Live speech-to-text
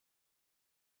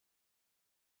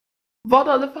What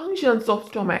are the functions of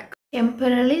stomach?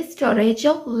 Temporary storage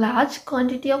of large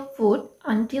quantity of food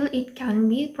until it can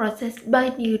be processed by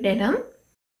duodenum.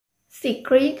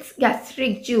 Secretes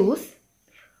gastric juice.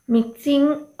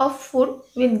 Mixing of food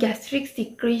with gastric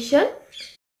secretion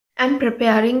and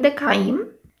preparing the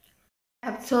chyme.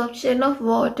 Absorption of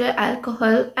water,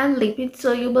 alcohol and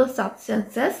lipid-soluble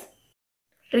substances.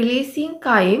 Releasing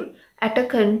chyme at a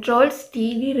controlled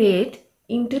steady rate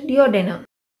into duodenum.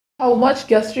 How much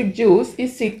gastric juice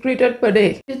is secreted per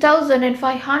day?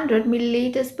 2500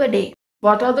 milliliters per day.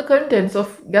 What are the contents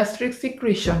of gastric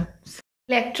secretions?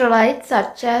 Electrolytes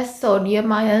such as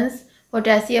sodium ions,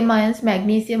 potassium ions,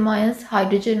 magnesium ions,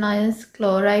 hydrogen ions,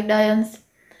 chloride ions,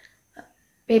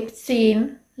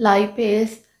 pepsin,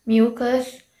 lipase,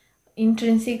 mucus,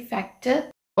 intrinsic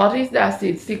factor. What is the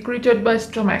acid secreted by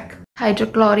stomach?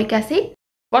 Hydrochloric acid.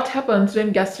 What happens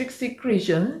when gastric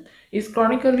secretion is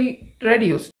chronically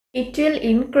reduced? It will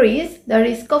increase the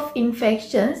risk of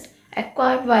infections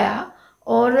acquired via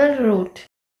oral route.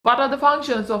 What are the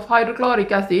functions of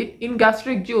hydrochloric acid in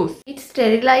gastric juice? It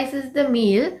sterilizes the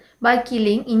meal by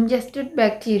killing ingested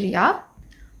bacteria,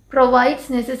 provides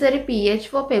necessary pH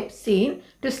for pepsin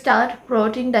to start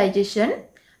protein digestion,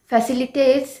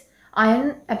 facilitates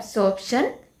iron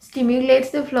absorption,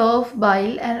 stimulates the flow of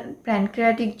bile and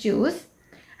pancreatic juice,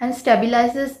 and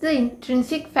stabilizes the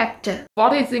intrinsic factor.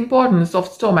 What is the importance of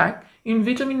stomach in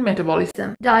vitamin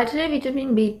metabolism? Dietary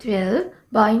vitamin B12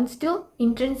 binds to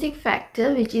intrinsic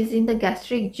factor which is in the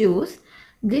gastric juice.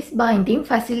 This binding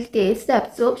facilitates the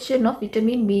absorption of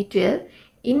vitamin B12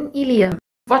 in ileum.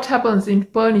 What happens in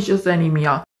pernicious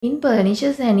anemia? In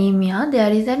pernicious anemia,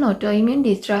 there is an autoimmune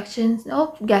destruction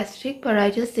of gastric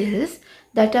parietal cells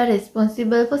that are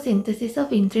responsible for synthesis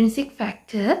of intrinsic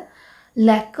factor.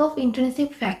 Lack of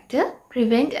intrinsic factor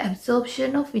prevents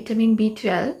absorption of vitamin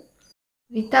B12.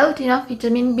 Without enough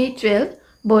vitamin B12,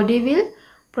 body will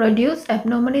produce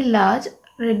abnormally large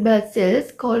red blood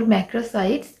cells called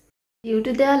macrocytes. Due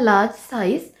to their large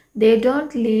size, they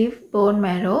don't leave bone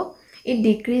marrow. It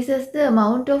decreases the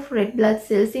amount of red blood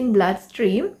cells in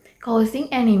bloodstream, causing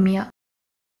anemia.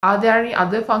 Are there any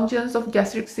other functions of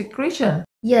gastric secretion?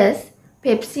 Yes,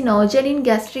 pepsinogen in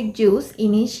gastric juice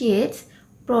initiates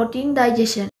protein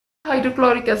digestion.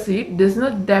 Hydrochloric acid does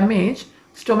not damage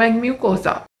stomach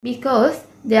mucosa because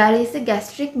there is a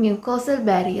gastric mucosal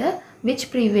barrier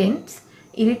which prevents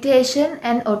irritation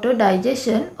and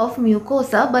autodigestion of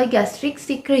mucosa by gastric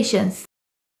secretions.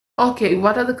 Okay,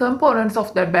 what are the components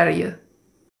of that barrier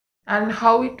and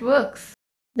how it works?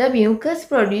 The mucus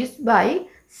produced by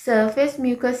surface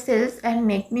mucous cells and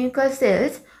net mucous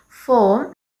cells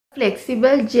form a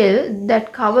flexible gel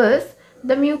that covers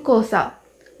the mucosa.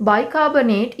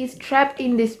 Bicarbonate is trapped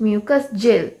in this mucus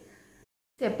gel.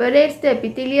 Separates the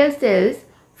epithelial cells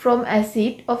from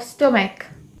acid of stomach.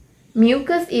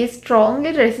 Mucus is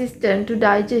strongly resistant to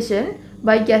digestion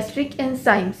by gastric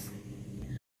enzymes.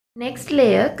 Next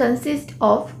layer consists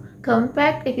of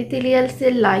compact epithelial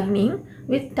cell lining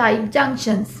with tight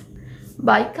junctions.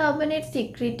 Bicarbonate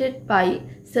secreted by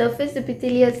surface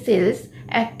epithelial cells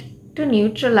act to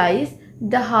neutralize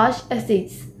the harsh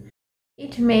acids.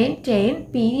 It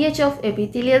maintains pH of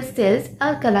epithelial cells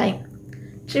alkaline.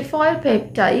 Trefoil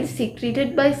peptides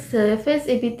secreted by surface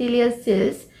epithelial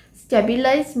cells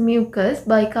stabilize mucus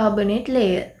bicarbonate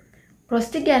layer.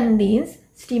 Prostaglandins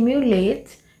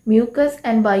stimulates mucus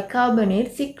and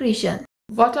bicarbonate secretion.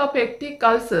 What are peptic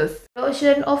ulcers?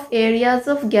 Erosion of areas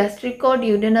of gastric or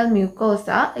duodenal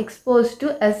mucosa exposed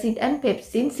to acid and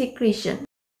pepsin secretion.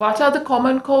 What are the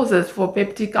common causes for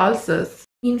peptic ulcers?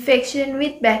 Infection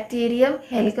with bacterium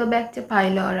Helicobacter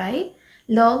pylori,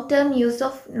 long-term use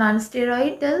of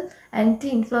non-steroidal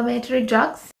anti-inflammatory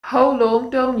drugs. How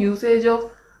long-term usage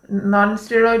of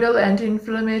non-steroidal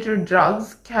anti-inflammatory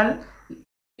drugs can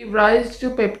give rise to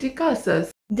peptic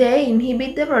ulcers? They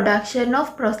inhibit the production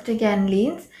of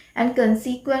prostaglandins and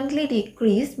consequently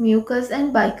decrease mucus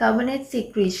and bicarbonate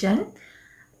secretion.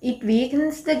 It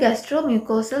weakens the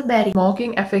gastromucosal barrier.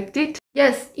 Smoking affect it?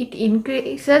 Yes, it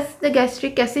increases the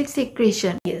gastric acid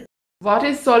secretion. What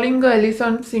is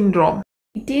Zollinger-Ellison syndrome?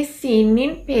 It is seen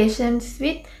in patients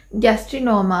with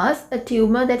gastrinomas, a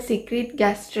tumor that secretes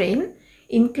gastrin,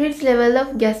 increased level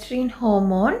of gastrin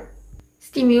hormone,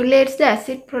 stimulates the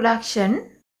acid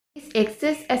production. This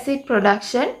excess acid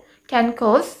production can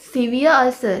cause severe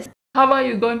ulcers. How are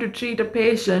you going to treat a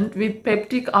patient with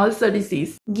peptic ulcer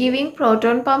disease? Giving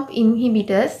proton pump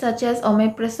inhibitors such as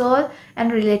omeprazole and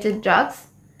related drugs.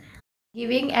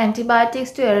 Giving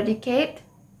antibiotics to eradicate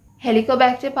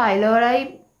Helicobacter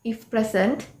pylori if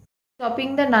present.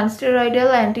 Stopping the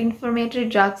non-steroidal anti-inflammatory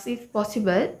drugs if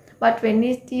possible, but when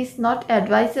it is not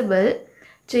advisable,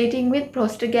 treating with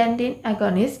prostaglandin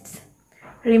agonists,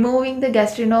 removing the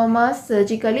gastrinomas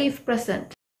surgically if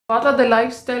present. What are the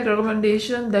lifestyle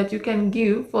recommendations that you can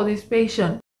give for this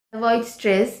patient? Avoid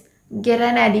stress, get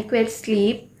an adequate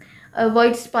sleep,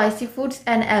 avoid spicy foods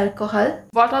and alcohol.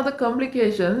 What are the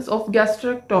complications of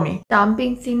gastrectomy?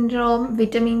 Dumping syndrome,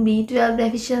 vitamin B12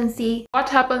 deficiency. What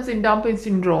happens in dumping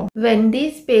syndrome? When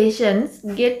these patients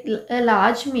get a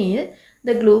large meal,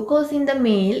 the glucose in the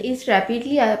meal is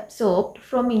rapidly absorbed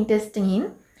from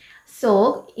intestine,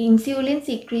 so insulin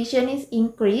secretion is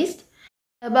increased.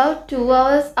 About 2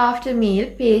 hours after meal,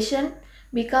 patient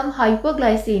become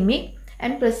hypoglycemic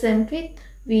and present with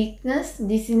weakness,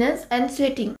 dizziness and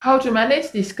sweating. How to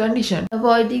manage this condition?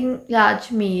 Avoiding large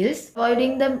meals,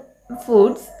 avoiding the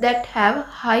foods that have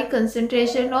high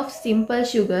concentration of simple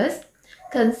sugars,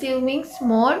 consuming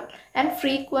small and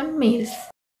frequent meals.